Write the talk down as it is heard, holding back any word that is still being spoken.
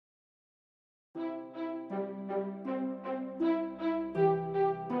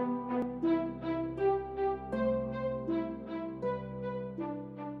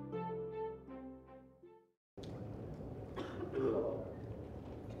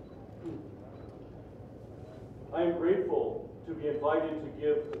I am grateful to be invited to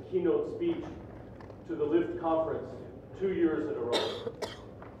give a keynote speech to the LIFT conference 2 years in a row.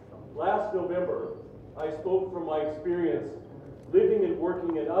 Last November, I spoke from my experience living and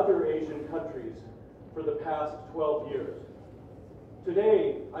working in other Asian countries for the past 12 years.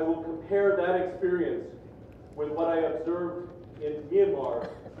 Today, I will compare that experience with what I observed in Myanmar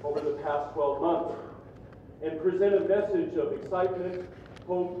over the past 12 months and present a message of excitement,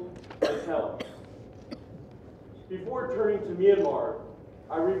 hope, and challenge. Before turning to Myanmar,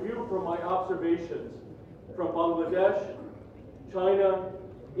 I review from my observations from Bangladesh, China,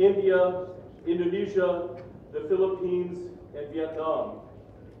 India, Indonesia, the Philippines, and Vietnam,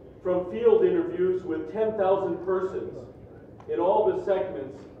 from field interviews with 10,000 persons in all the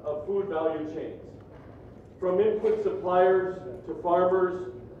segments of food value chains, from input suppliers to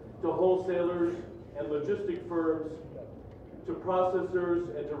farmers to wholesalers and logistic firms to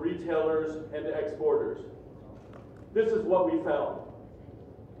processors and to retailers and to exporters. This is what we found.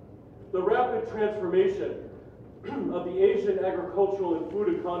 The rapid transformation of the Asian agricultural and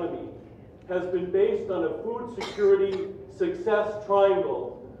food economy has been based on a food security success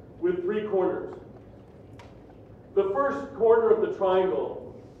triangle with 3 corners. The first corner of the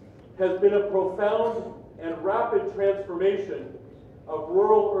triangle has been a profound and rapid transformation of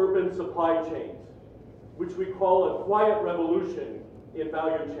rural-urban supply chains, which we call a quiet revolution in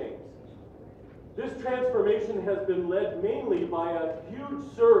value chains. This transformation has been led mainly by a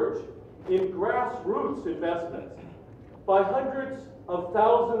huge surge in grassroots investments by hundreds of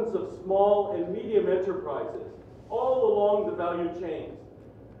thousands of small and medium enterprises all along the value chains,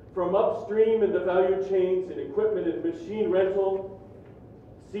 from upstream in the value chains in equipment and machine rental,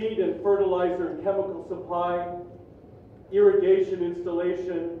 seed and fertilizer and chemical supply, irrigation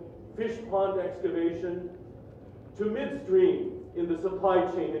installation, fish pond excavation, to midstream in the supply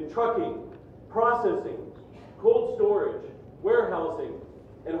chain in trucking, processing, cold storage, warehousing,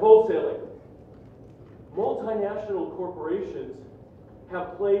 and wholesaling. Multinational corporations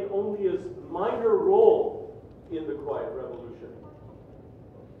have played only a minor role in the quiet revolution.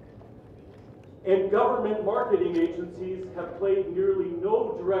 And government marketing agencies have played nearly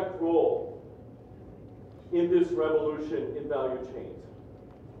no direct role in this revolution in value chains.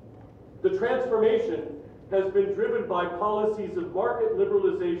 The transformation has been driven by policies of market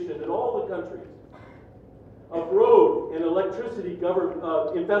liberalization in all the countries, of road and electricity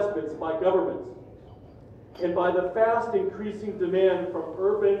investments by governments, and by the fast increasing demand from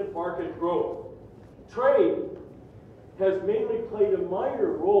urban market growth. Trade has mainly played a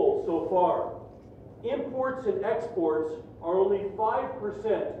minor role so far. Imports and exports are only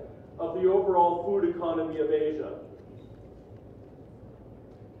 5% of the overall food economy of Asia.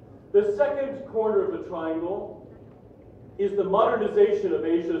 The second corner of the triangle is the modernization of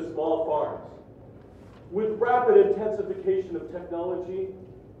Asia's small farms, with rapid intensification of technology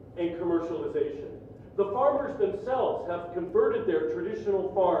and commercialization. The farmers themselves have converted their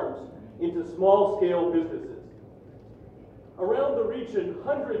traditional farms into small-scale businesses. Around the region,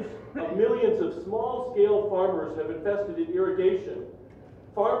 hundreds of millions of small-scale farmers have invested in irrigation,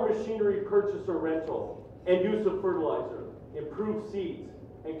 farm machinery purchase or rental, and use of fertilizer, improved seeds,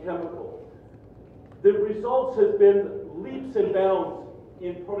 and chemicals. The results have been leaps and bounds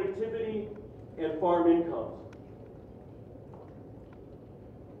in productivity and farm incomes.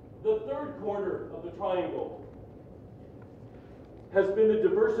 The third corner of the triangle has been the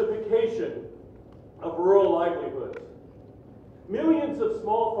diversification of rural livelihoods. Millions of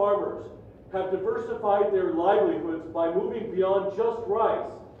small farmers have diversified their livelihoods by moving beyond just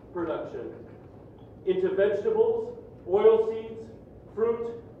rice production into vegetables, oilseeds,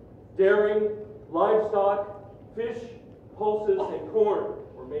 fruit, dairy, livestock, fish, pulses, and corn,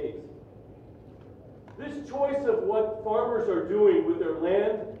 or maize. This choice of what farmers are doing with their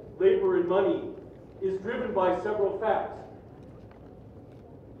land, labor, and money is driven by several facts.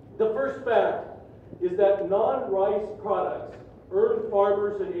 The first fact is that non-rice products earn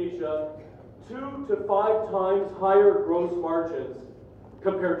farmers in Asia 2 to 5 times higher gross margins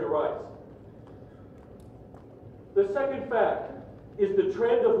compared to rice. The second fact is the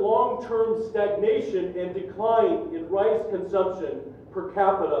trend of long-term stagnation and decline in rice consumption per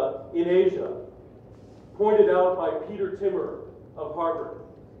capita in Asia, pointed out by Peter Timmer of Harvard.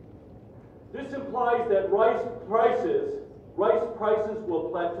 This implies that rice prices will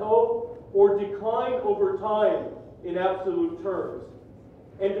plateau or decline over time in absolute terms,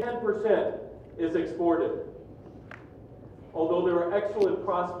 and 10% is exported, although there are excellent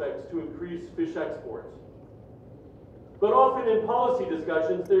prospects to increase fish exports. But often in policy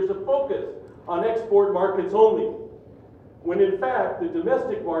discussions, there's a focus on export markets only, when in fact the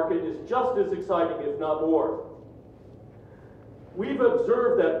domestic market is just as exciting, if not more. We've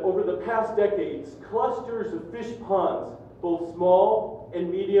observed that over the past decades, clusters of fish ponds, both small and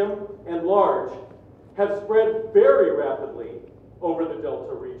medium and large, have spread very rapidly over the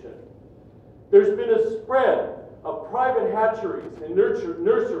Delta region. There's been a spread of private hatcheries and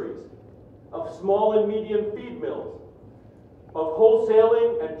nurseries, of small and medium feed mills, of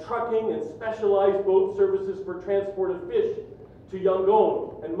wholesaling and trucking and specialized boat services for transport of fish to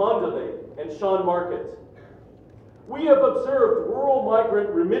Yangon and Mandalay and Shan markets. We have observed rural migrant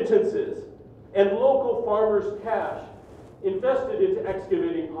remittances and local farmers' cash invested into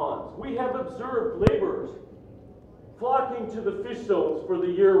excavating ponds. We have observed laborers flocking to the fish zones for the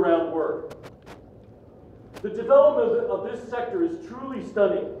year-round work. The development of this sector is truly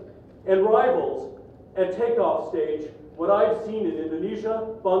stunning and rivals at takeoff stage what I've seen in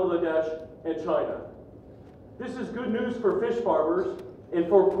Indonesia, Bangladesh, and China. This is good news for fish farmers and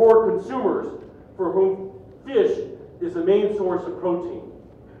for poor consumers for whom fish is the main source of protein.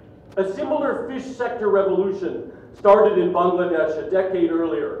 A similar fish sector revolution started in Bangladesh a decade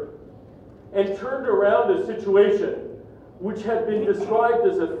earlier and turned around a situation which had been described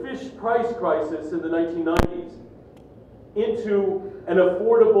as a fish price crisis in the 1990s into an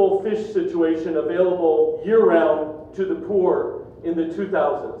affordable fish situation available year-round to the poor in the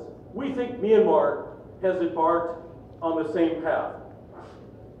 2000s. We think Myanmar has embarked on the same path.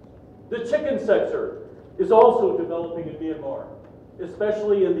 The chicken sector is also developing in Myanmar,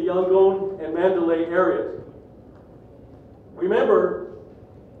 especially in the Yangon and Mandalay areas. Remember,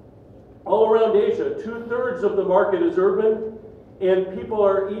 all around Asia, 2/3 of the market is urban, and people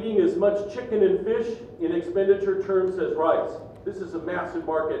are eating as much chicken and fish in expenditure terms as rice. This is a massive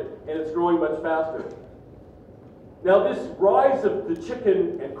market, and it's growing much faster. Now, this rise of the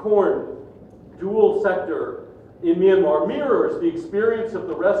chicken and corn dual sector in Myanmar mirrors the experience of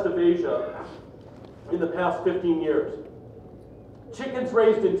the rest of Asia in the past 15 years. Chickens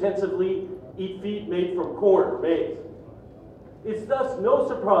raised intensively eat feed made from corn or maize. It's thus no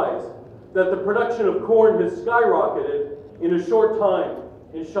surprise that the production of corn has skyrocketed in a short time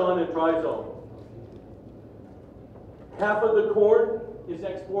in Shan and dry zone. Half of the corn is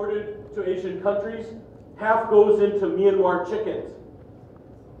exported to Asian countries, half goes into Myanmar chickens.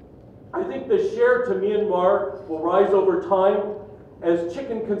 I think the share to Myanmar will rise over time as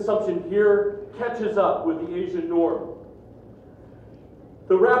chicken consumption here catches up with the Asian norm.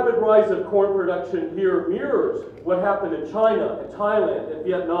 The rapid rise of corn production here mirrors what happened in China, and Thailand, and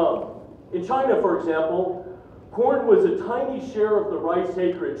Vietnam. In China, for example, corn was a tiny share of the rice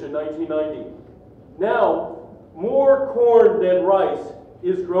acreage in 1990. Now, more corn than rice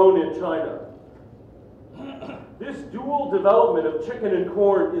is grown in China. This dual development of chicken and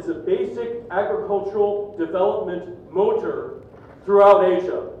corn is a basic agricultural development motor throughout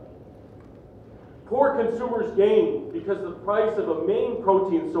Asia. Poor consumers gain because the price of a main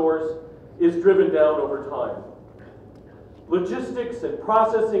protein source is driven down over time. Logistics and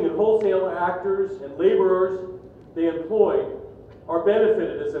processing and wholesale actors and laborers they employ are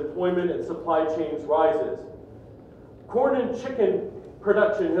benefited as employment and supply chains rises. Corn and chicken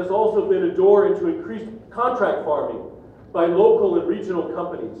production has also been a door into increased contract farming by local and regional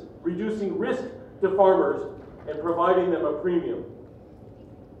companies, reducing risk to farmers and providing them a premium.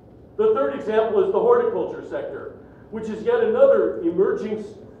 The third example is the horticulture sector, which is yet another emerging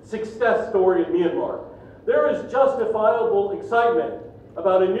success story in Myanmar. There is justifiable excitement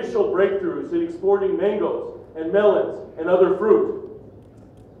about initial breakthroughs in exporting mangoes and melons and other fruit.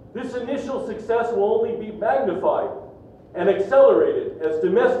 This initial success will only be magnified and accelerated as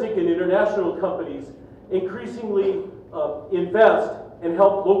domestic and international companies increasingly invest and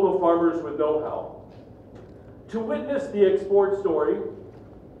help local farmers with know-how. To witness the export story,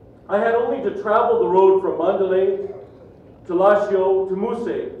 I had only to travel the road from Mandalay to Lashio to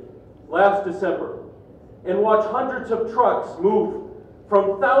Muse last December and watch hundreds of trucks move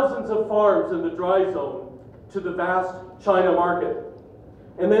from thousands of farms in the dry zone to the vast China market.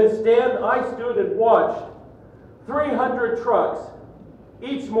 And then I stood and watched 300 trucks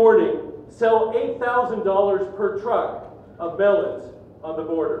each morning sell $8,000 per truck of melons on the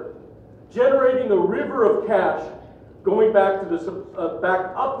border, generating a river of cash going back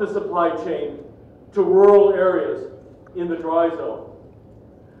up the supply chain to rural areas in the dry zone.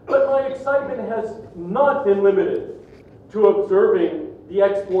 But my excitement has not been limited to observing the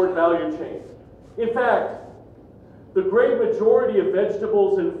export value chain. In fact, the great majority of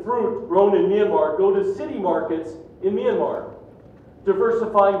vegetables and fruit grown in Myanmar go to city markets in Myanmar,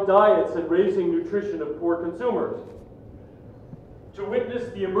 diversifying diets and raising nutrition of poor consumers. To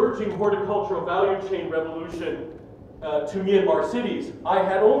witness the emerging horticultural value chain revolution to Myanmar cities, I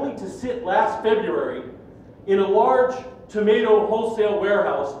had only to sit last February in a large tomato wholesale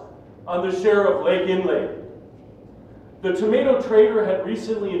warehouse on the shore of Lake Inle. The tomato trader had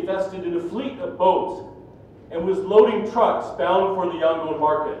recently invested in a fleet of boats and was loading trucks bound for the Yangon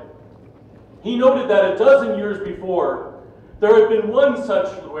market. He noted that a dozen years before, there had been one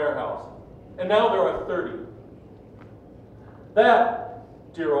such warehouse, and now there are 30.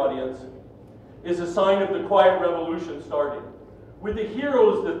 That, dear audience, is a sign of the quiet revolution starting, with the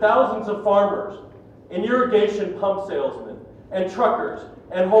heroes, the thousands of farmers, and irrigation pump salesmen, and truckers,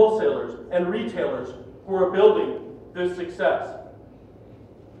 and wholesalers, and retailers who are building this success.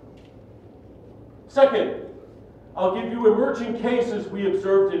 Second, I'll give you emerging cases we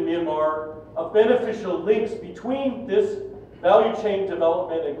observed in Myanmar of beneficial links between this value chain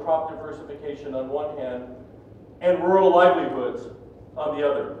development and crop diversification on one hand, and rural livelihoods on the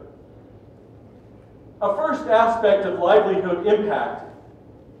other. A first aspect of livelihood impact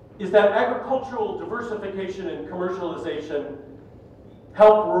is that agricultural diversification and commercialization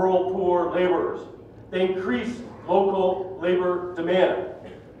help rural poor laborers. They increase local labor demand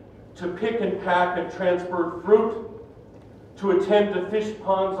to pick and pack and transport fruit, to attend to fish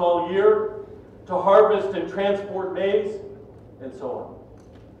ponds all year, to harvest and transport maize, and so on.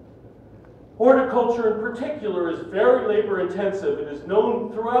 Horticulture in particular is very labor intensive and is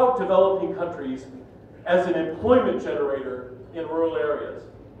known throughout developing countries as an employment generator in rural areas.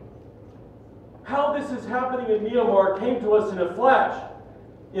 How this is happening in Myanmar came to us in a flash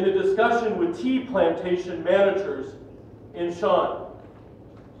in a discussion with tea plantation managers in Shan.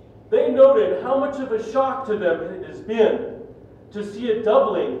 They noted how much of a shock to them it has been to see a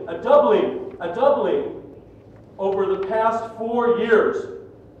doubling over the past 4 years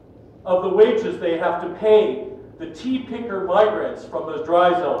of the wages they have to pay the tea picker migrants from the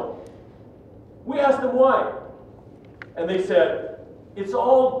dry zone. We asked them why, and they said, it's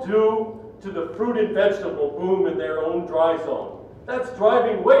all due to the fruit and vegetable boom in their own dry zone. That's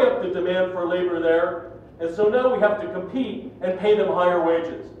driving way up the demand for labor there, and so now we have to compete and pay them higher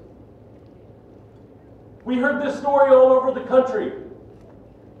wages. We heard this story all over the country.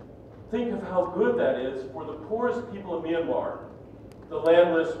 Think of how good that is for the poorest people in Myanmar, the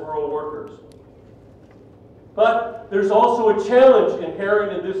landless rural workers. But there's also a challenge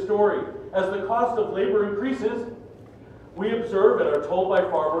inherent in this story. As the cost of labor increases, we observe and are told by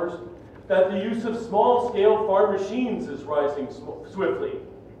farmers that the use of small-scale farm machines is rising swiftly.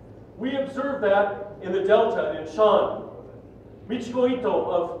 We observe that in the Delta and in Shan. Michiko Ito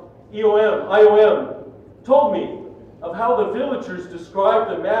of IOM told me of how the villagers described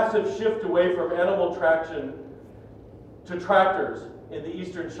the massive shift away from animal traction to tractors in the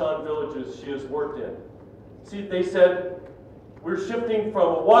eastern Shan villages she has worked in. See, they said, we're shifting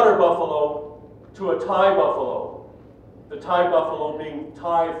from a water buffalo to a Thai buffalo, the Thai buffalo being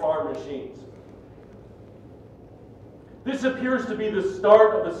Thai farm machines. This appears to be the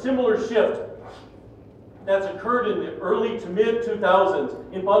start of a similar shift that's occurred in the early to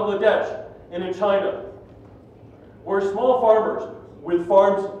mid-2000s in Bangladesh and in China, where small farmers with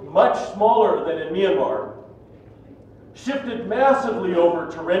farms much smaller than in Myanmar shifted massively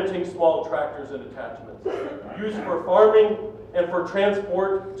over to renting small tractors and attachments, used for farming and for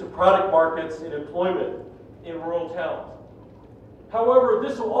transport to product markets and employment in rural towns. However,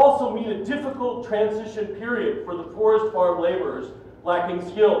 this will also mean a difficult transition period for the poorest farm laborers lacking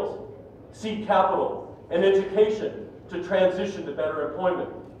skills, seed capital, and education to transition to better employment.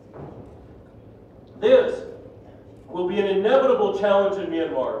 This will be an inevitable challenge in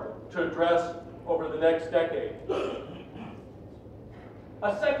Myanmar to address over the next decade.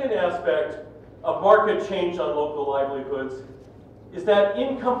 A second aspect of market change on local livelihoods is that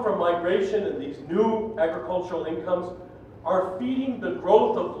income from migration and these new agricultural incomes are feeding the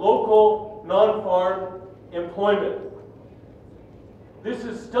growth of local non-farm employment. This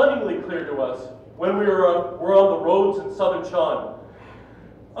is stunningly clear to us when we're on the roads in southern Shan,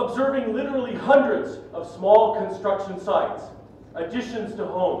 observing literally hundreds of small construction sites, additions to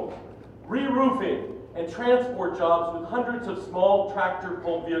homes, re-roofing, and transport jobs with hundreds of small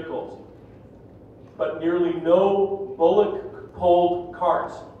tractor-pulled vehicles, but nearly no bullock-pulled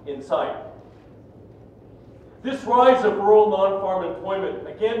carts in sight. This rise of rural non-farm employment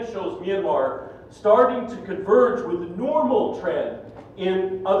again shows Myanmar starting to converge with the normal trend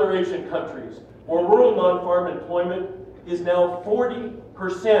in other Asian countries, where rural non-farm employment is now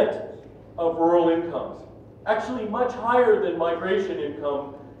 40% of rural incomes, actually much higher than migration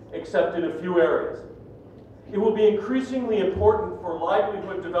income, except in a few areas. It will be increasingly important for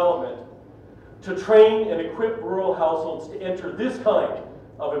livelihood development to train and equip rural households to enter this kind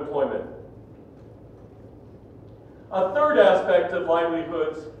of employment. A third aspect of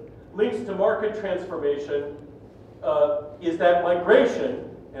livelihoods links to market transformation is that migration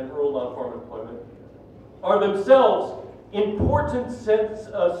and rural non-farm employment are themselves important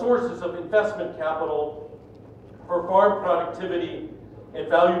sources of investment capital for farm productivity and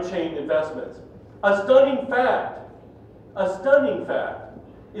value chain investments. A stunning fact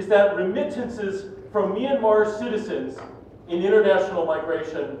is that remittances from Myanmar citizens in international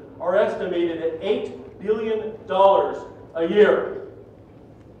migration are estimated at $8 billion a year.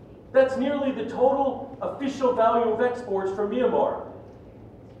 That's nearly the total official value of exports from Myanmar.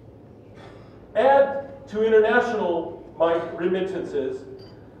 Add to international remittances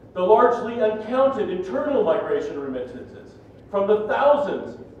the largely uncounted internal migration remittances from the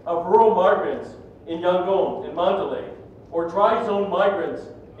thousands of rural migrants in Yangon and Mandalay, or dry zone migrants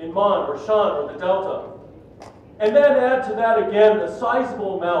in Mon or Shan or the Delta. And then add to that again a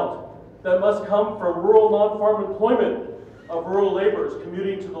sizable amount that must come from rural non-farm employment of rural laborers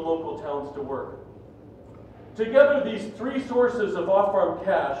commuting to the local towns to work. Together, these three sources of off-farm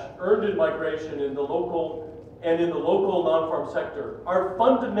cash earned in migration in the local non-farm sector are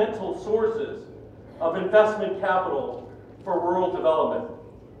fundamental sources of investment capital for rural development.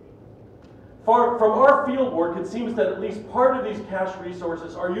 From our field work, it seems that at least part of these cash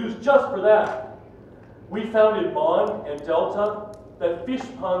resources are used just for that. We found in Mon and Delta that fish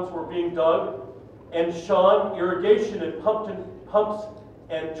ponds were being dug, and Shan, irrigation and pumps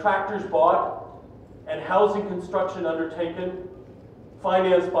and tractors bought, and housing construction undertaken,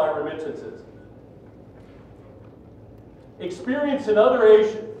 financed by remittances. Experience in other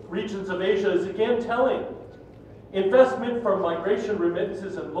regions of Asia is again telling. Investment from migration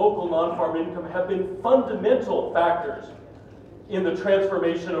remittances and local non-farm income have been fundamental factors in the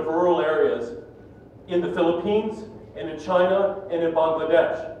transformation of rural areas in the Philippines and in China and in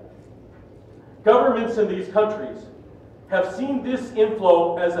Bangladesh. Governments in these countries have seen this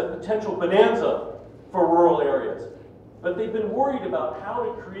inflow as a potential bonanza for rural areas, but they've been worried about how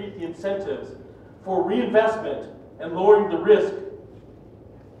to create the incentives for reinvestment and lowering the risk.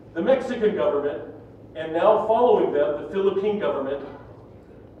 The Mexican government, and now following them, the Philippine government,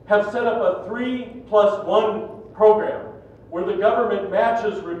 have set up a 3+1 program where the government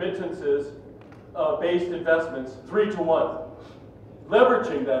matches remittances based investments 3-to-1,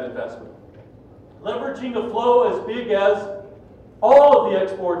 leveraging that investment. Leveraging a flow as big as all of the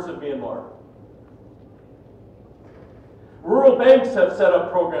exports of Myanmar. Rural banks have set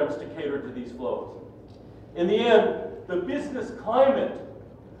up programs to cater to these flows. In the end, the business climate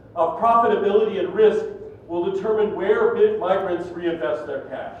of profitability and risk will determine where migrants reinvest their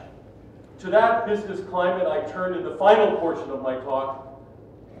cash. To that business climate, I turn in the final portion of my talk,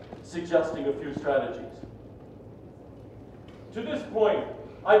 suggesting a few strategies. To this point,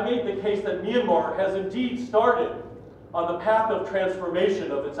 I've made the case that Myanmar has indeed started on the path of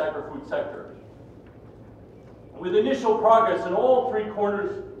transformation of its agri-food sector, with initial progress in all three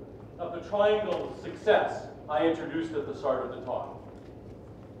corners of the triangle success I introduced at the start of the talk.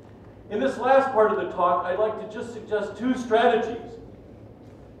 In this last part of the talk, I'd like to just suggest two strategies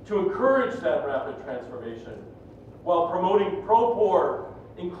to encourage that rapid transformation while promoting pro-poor,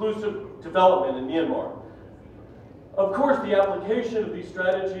 inclusive development in Myanmar. Of course, the application of these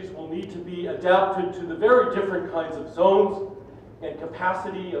strategies will need to be adapted to the very different kinds of zones and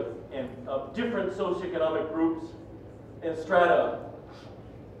capacity of different socioeconomic groups and strata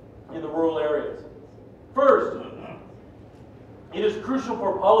in the rural areas. First, it is crucial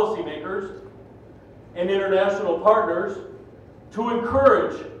for policymakers and international partners to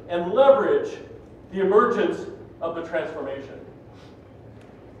encourage and leverage the emergence of the transformation.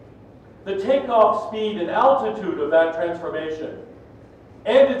 The takeoff speed and altitude of that transformation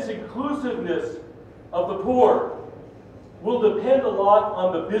and its inclusiveness of the poor will depend a lot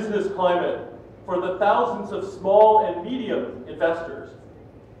on the business climate for the thousands of small and medium investors,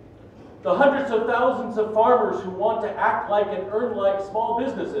 the hundreds of thousands of farmers who want to act like and earn like small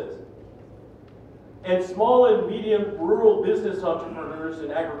businesses, and small and medium rural business entrepreneurs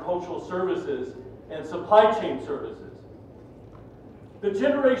in agricultural services and supply chain services. The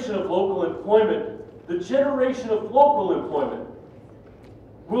generation of local employment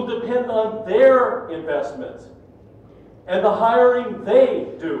will depend on their investments and the hiring they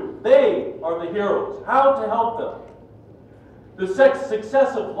do. They are the heroes. How to help them? The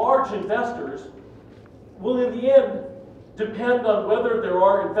success of large investors will in the end depend on whether there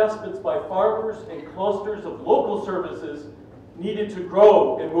are investments by farmers and clusters of local services needed to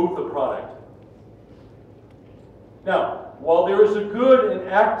grow and move the product. Now, while there is a good and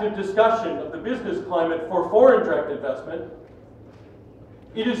active discussion of the business climate for foreign direct investment,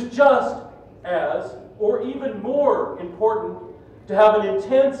 it is just as, or even more important, to have an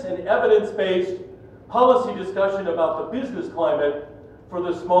intense and evidence-based policy discussion about the business climate for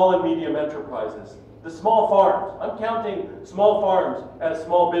the small and medium enterprises, the small farms. I'm counting small farms as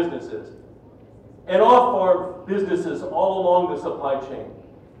small businesses, and off-farm businesses all along the supply chain.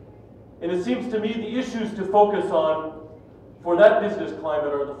 And it seems to me the issues to focus on for that business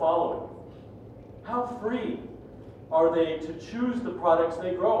climate are the following. How free are they to choose the products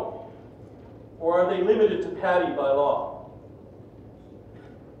they grow? Or are they limited to paddy by law?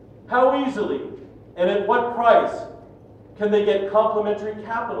 How easily and at what price can they get complementary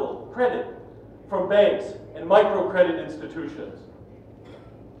capital, credit, from banks and microcredit institutions?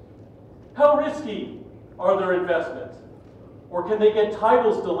 How risky are their investments? Or can they get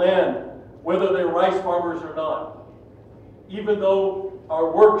titles to land whether they're rice farmers or not? Even though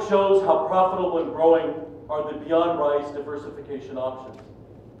our work shows how profitable and growing are the beyond rice diversification options.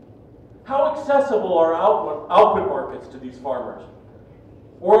 How accessible are output markets to these farmers?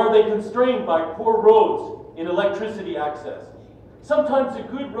 Or are they constrained by poor roads and electricity access? Sometimes a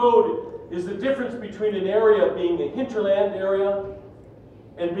good road is the difference between an area being a hinterland area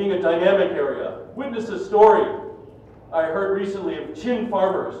and being a dynamic area. Witness a story I heard recently of Chin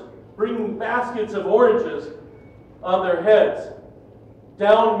farmers bringing baskets of oranges on their heads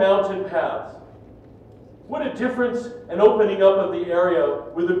down mountain paths. What a difference an opening up of the area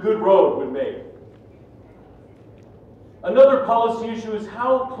with a good road would make. Another policy issue is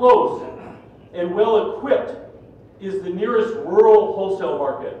how close and well equipped is the nearest rural wholesale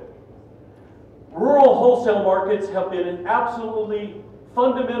market. Rural wholesale markets have been an absolutely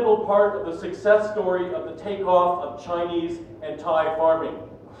fundamental part of the success story of the takeoff of Chinese and Thai farming.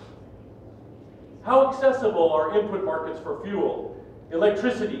 How accessible are input markets for fuel,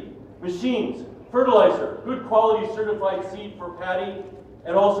 electricity, machines, fertilizer, good quality certified seed for paddy,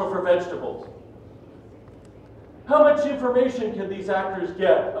 and also for vegetables? How much information can these actors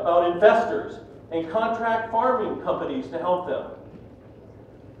get about investors and contract farming companies to help them?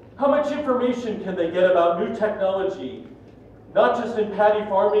 How much information can they get about new technology, not just in paddy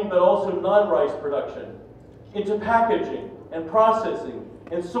farming, but also non-rice production, into packaging and processing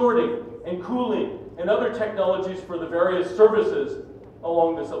and sorting and cooling and other technologies for the various services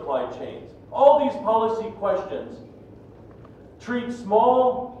along the supply chains? All these policy questions treat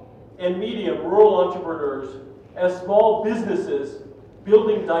small and medium rural entrepreneurs as small businesses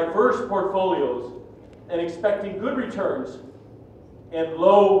building diverse portfolios and expecting good returns and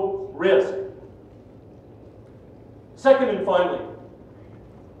low risk. Second and finally,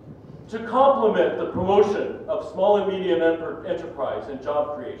 to complement the promotion of small and medium enterprise and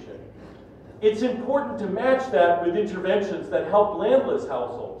job creation, it's important to match that with interventions that help landless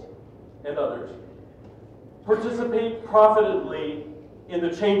households and others participate profitably in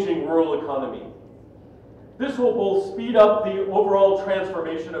the changing rural economy. This will both speed up the overall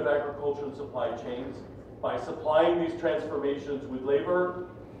transformation of agriculture and supply chains by supplying these transformations with labor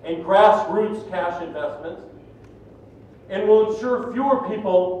and grassroots cash investments, and will ensure fewer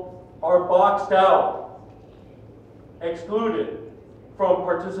people are boxed out, excluded from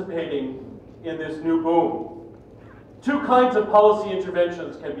participating in this new boom. Two kinds of policy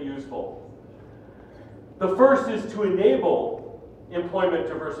interventions can be useful. The first is to enable employment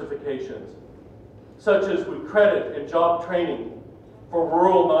diversifications, such as with credit and job training for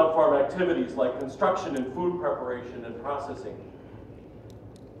rural non-farm activities like construction and food preparation and processing.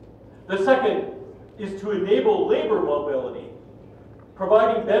 The second is to enable labor mobility,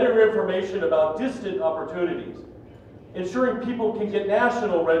 providing better information about distant opportunities, ensuring people can get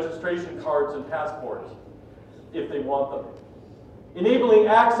national registration cards and passports if they want them, enabling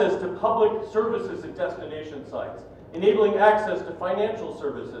access to public services and destination sites, enabling access to financial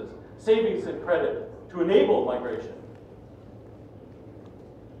services, savings and credit to enable migration.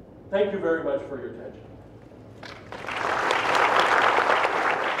 Thank you very much for your attention.